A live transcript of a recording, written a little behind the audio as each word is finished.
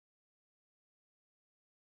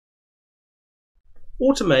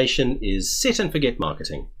Automation is set and forget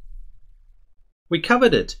marketing. We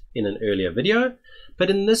covered it in an earlier video, but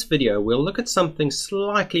in this video we'll look at something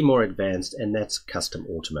slightly more advanced, and that's custom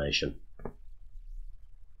automation.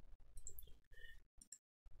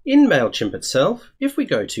 In Mailchimp itself, if we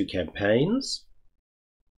go to campaigns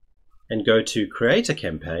and go to create a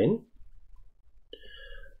campaign,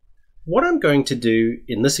 what I'm going to do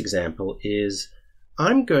in this example is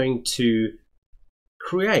I'm going to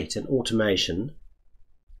create an automation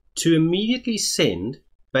to immediately send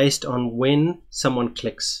based on when someone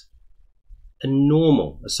clicks a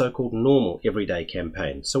so-called normal everyday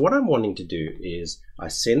campaign. So what I'm wanting to do is I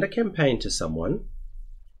send a campaign to someone.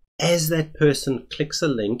 As that person clicks a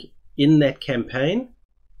link in that campaign,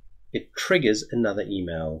 it triggers another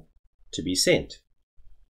email to be sent.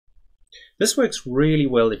 This works really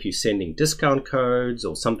well if you're sending discount codes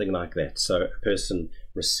or something like that. So a person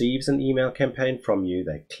receives an email campaign from you,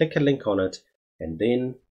 they click a link on it, and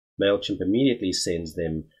then Mailchimp immediately sends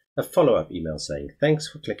them a follow-up email saying, thanks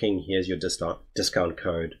for clicking, here's your discount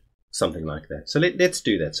code, something like that. So let's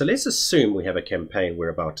do that. So let's assume we have a campaign we're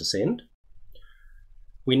about to send.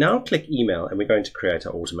 We now click email, and we're going to create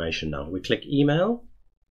our automation now. We click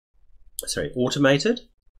automated.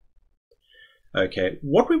 Okay,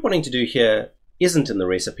 what we're wanting to do here isn't in the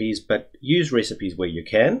recipes, but use recipes where you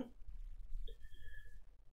can.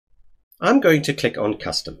 I'm going to click on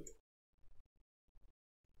custom.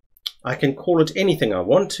 I can call it anything I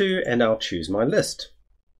want to, and I'll choose my list.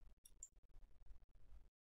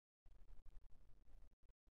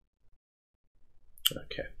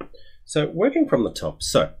 Okay, so working from the top.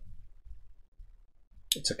 So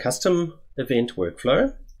it's a custom event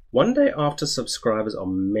workflow. One day after subscribers are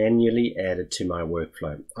manually added to my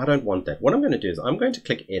workflow. I don't want that. What I'm going to do is I'm going to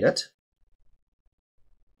click edit,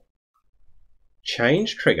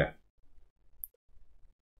 change trigger,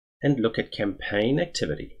 and look at campaign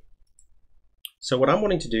activity. So what I'm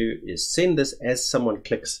wanting to do is send this as someone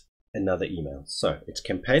clicks another email. So it's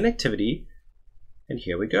campaign activity, and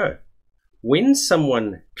here we go. When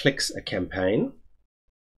someone clicks a campaign,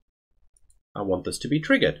 I want this to be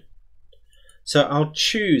triggered. So I'll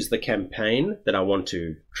choose the campaign that I want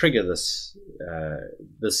to trigger this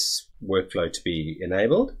workflow to be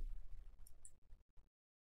enabled.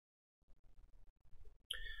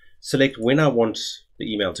 Select when I want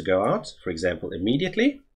the email to go out, for example,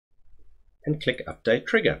 immediately, and click Update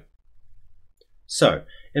Trigger. So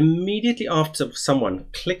immediately after someone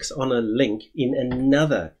clicks on a link in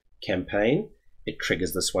another campaign, it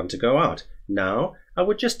triggers this one to go out. Now I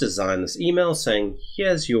would just design this email saying,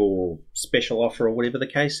 here's your special offer or whatever the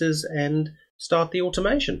case is, and start the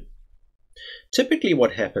automation. Typically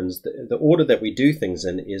what happens, the order that we do things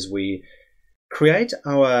in is we create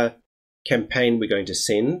our campaign we're going to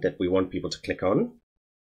send that we want people to click on.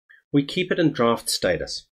 We keep it in draft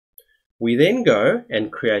status. We then go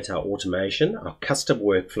and create our automation, our custom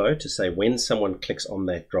workflow to say when someone clicks on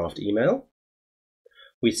that draft email,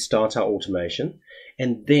 we start our automation,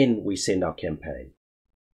 and then we send our campaign.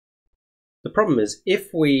 The problem is if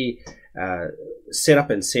we set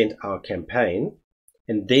up and sent our campaign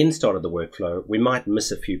and then started the workflow, we might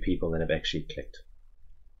miss a few people that have actually clicked.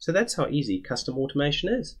 So that's how easy custom automation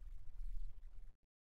is.